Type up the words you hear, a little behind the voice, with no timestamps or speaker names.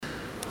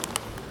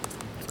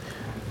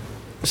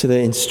So the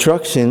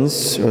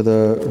instructions or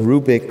the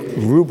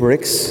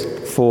rubrics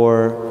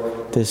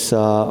for this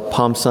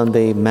Palm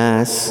Sunday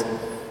Mass,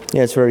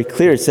 it's very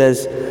clear. It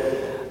says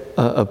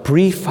a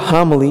brief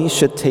homily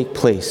should take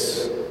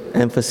place,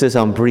 emphasis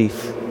on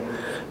brief.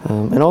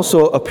 And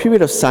also a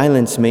period of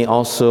silence may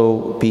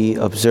also be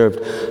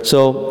observed.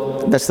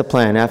 So that's the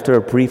plan. After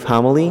a brief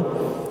homily,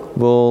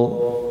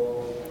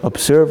 we'll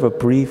observe a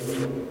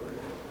brief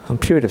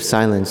period of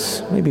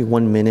silence, maybe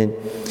 1 minute.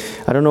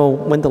 I don't know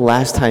when the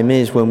last time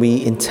is when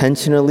we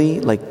intentionally,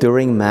 like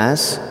during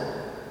Mass,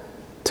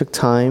 took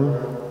time,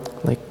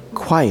 like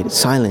quiet,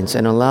 silence,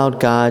 and allowed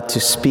God to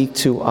speak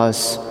to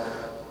us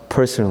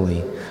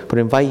personally. But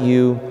I invite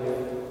you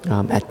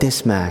at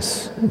this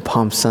Mass,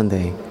 Palm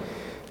Sunday,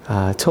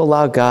 to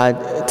allow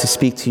God to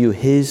speak to you,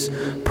 His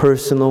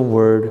personal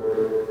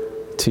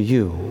word to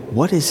you.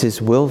 What is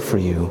His will for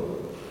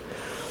you?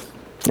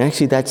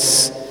 Actually,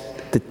 that's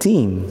the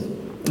theme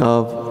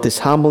of this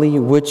homily,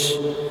 which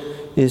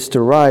is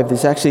derived.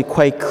 It's actually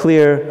quite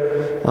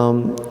clear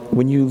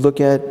when you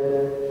look at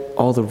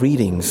all the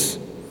readings.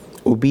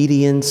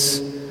 Obedience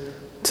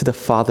to the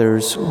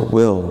Father's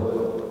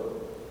will.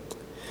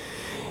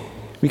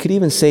 We could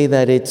even say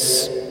that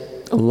it's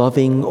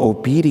loving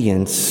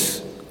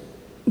obedience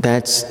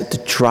that's the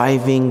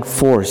driving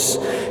force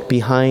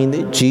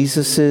behind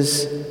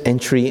Jesus'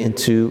 entry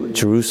into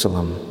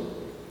Jerusalem,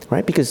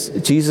 right? Because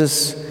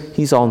Jesus,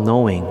 He's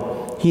all-knowing.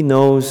 He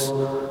knows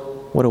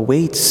what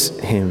awaits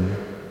Him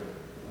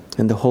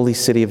in the holy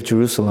city of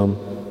Jerusalem,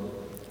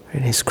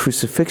 right? His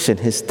crucifixion,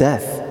 His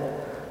death,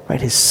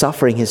 right? His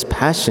suffering, His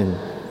passion.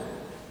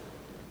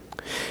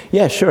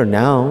 Yeah, sure,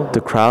 now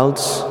the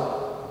crowds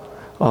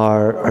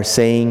are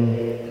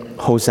saying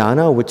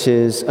Hosanna, which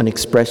is an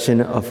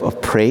expression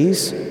of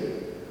praise,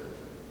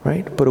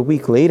 right? But a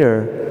week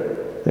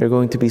later, they're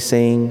going to be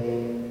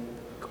saying,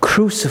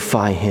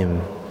 crucify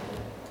Him,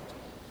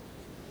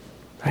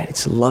 right?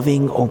 It's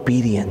loving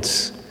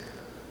obedience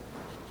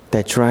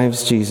that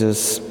drives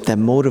Jesus, that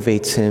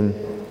motivates Him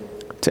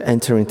to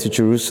enter into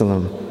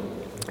Jerusalem.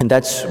 And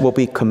that's what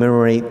we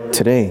commemorate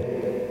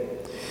today.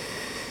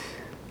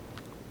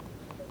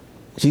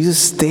 Jesus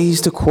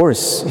stays the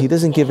course. He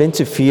doesn't give in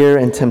to fear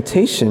and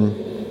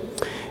temptation.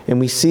 And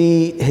we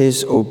see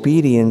His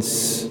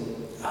obedience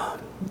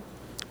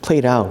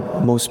played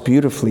out most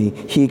beautifully.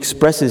 He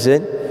expresses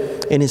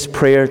it in His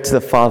prayer to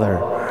the Father,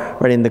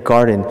 right in the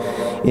garden,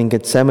 in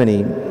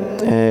Gethsemane.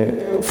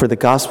 For the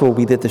gospel,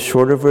 we did the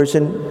shorter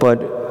version,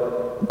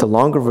 but the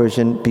longer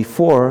version,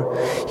 before,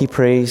 He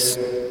prays,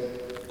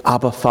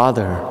 Abba,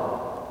 Father,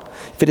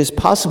 if it is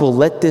possible,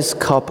 let this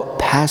cup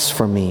pass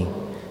from me.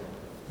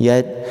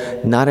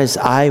 Yet not as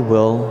I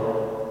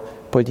will,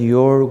 but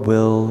your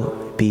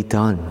will be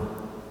done.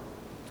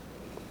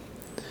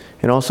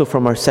 And also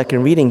from our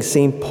second reading,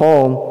 St.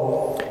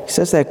 Paul, he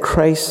says that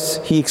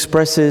Christ, he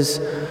expresses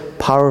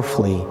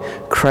powerfully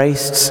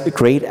Christ's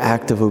great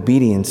act of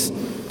obedience,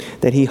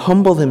 that He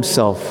humbled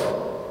Himself,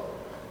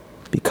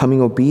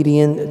 becoming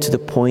obedient to the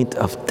point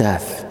of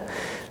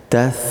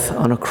death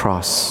on a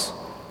cross.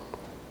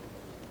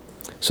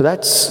 So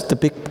that's the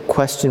big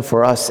question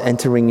for us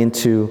entering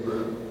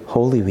into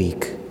Holy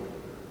Week.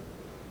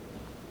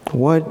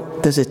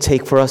 What does it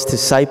take for us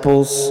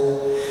disciples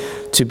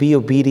to be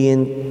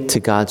obedient to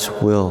God's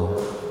will?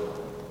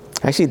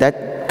 Actually,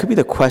 that could be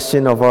the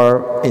question of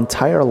our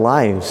entire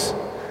lives.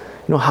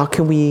 How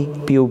can we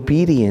be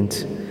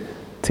obedient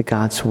to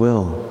God's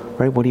will,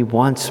 right? What He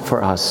wants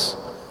for us.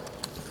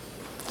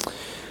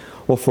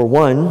 Well, for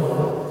one,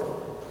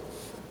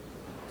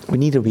 we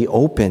need to be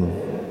open,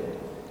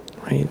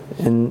 right?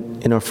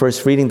 And in our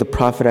first reading, the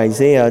prophet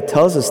Isaiah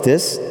tells us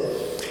this.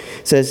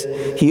 It says,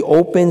 He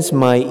opens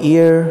my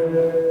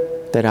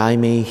ear that I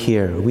may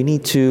hear. We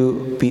need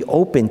to be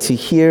open to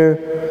hear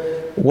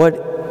what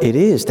it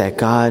is that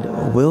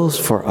God wills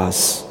for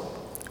us,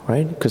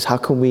 right? Because how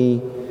can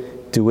we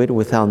do it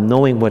without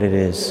knowing what it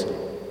is?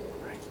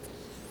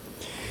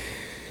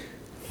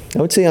 I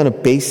would say on a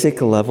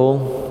basic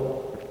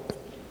level,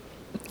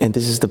 and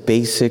this is the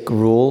basic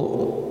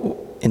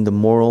rule in the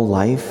moral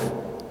life,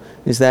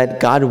 is that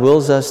God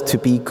wills us to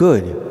be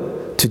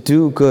good, to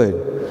do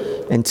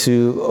good, and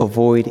to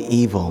avoid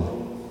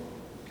evil.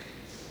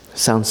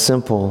 Sounds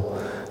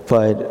simple,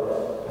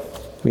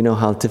 but we know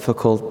how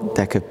difficult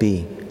that could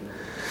be.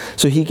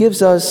 So He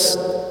gives us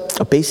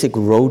a basic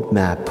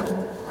roadmap,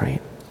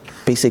 right?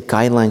 Basic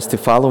guidelines to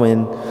follow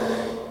in.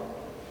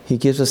 He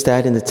gives us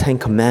that in the Ten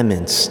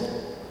Commandments.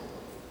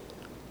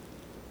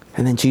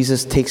 And then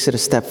Jesus takes it a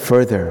step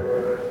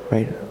further,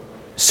 right?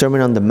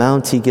 Sermon on the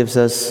Mount, He gives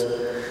us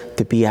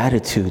the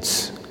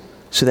Beatitudes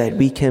so that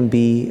we can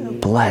be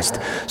blessed,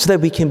 so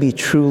that we can be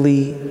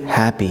truly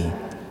happy.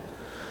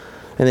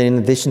 And then in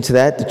addition to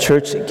that, the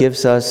church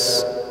gives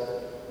us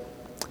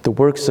the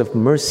works of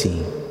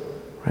mercy,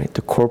 right?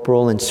 The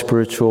corporal and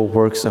spiritual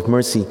works of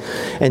mercy.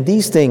 And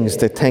these things,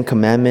 the Ten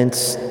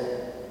Commandments,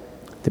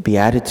 the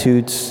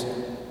Beatitudes,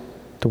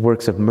 the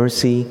works of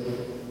mercy,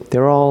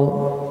 they're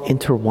all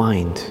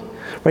intertwined,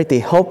 right? They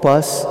help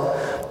us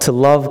to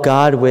love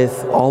God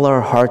with all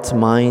our heart,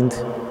 mind,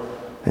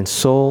 and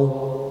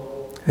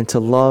soul, and to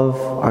love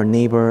our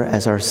neighbor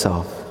as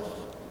ourselves.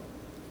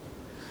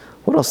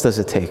 What else does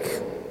it take?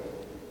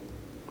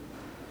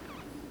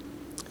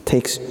 It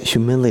takes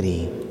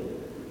humility,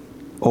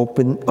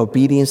 open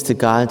obedience to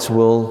God's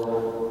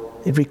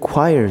will. It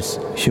requires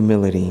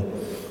humility.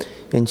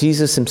 And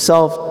Jesus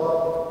himself,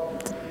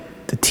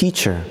 the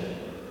teacher,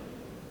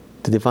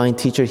 the divine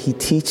teacher, he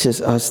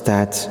teaches us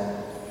that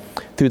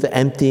through the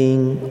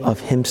emptying of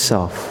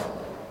himself,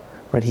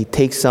 right? He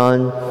takes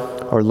on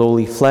our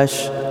lowly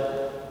flesh,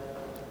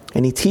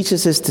 and he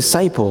teaches his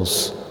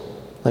disciples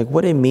like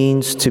what it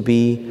means to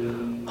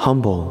be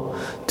humble,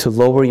 to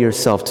lower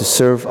yourself, to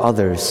serve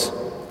others,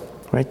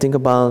 right? Think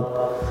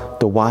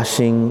about the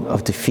washing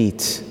of the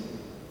feet,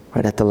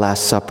 right, at the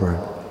Last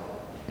Supper.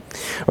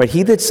 Right,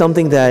 he did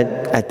something that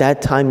at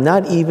that time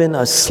not even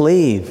a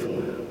slave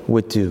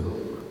would do.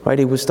 Right,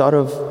 it was thought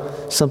of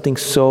something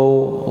so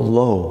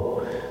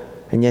low,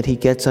 and yet he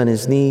gets on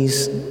his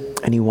knees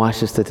and he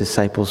washes the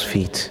disciples'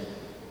 feet.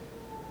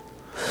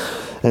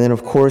 And then,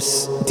 of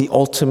course, the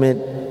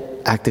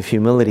ultimate act of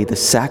humility, the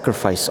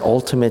sacrifice,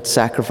 ultimate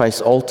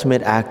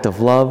act of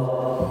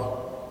love,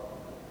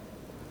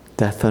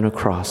 death on a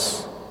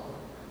cross.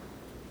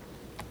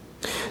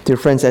 Dear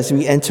friends, as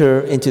we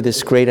enter into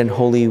this great and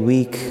holy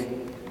week,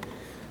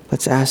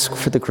 let's ask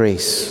for the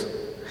grace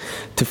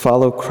to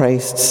follow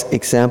Christ's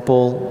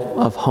example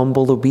of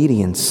humble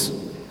obedience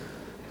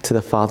to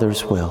the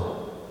Father's will.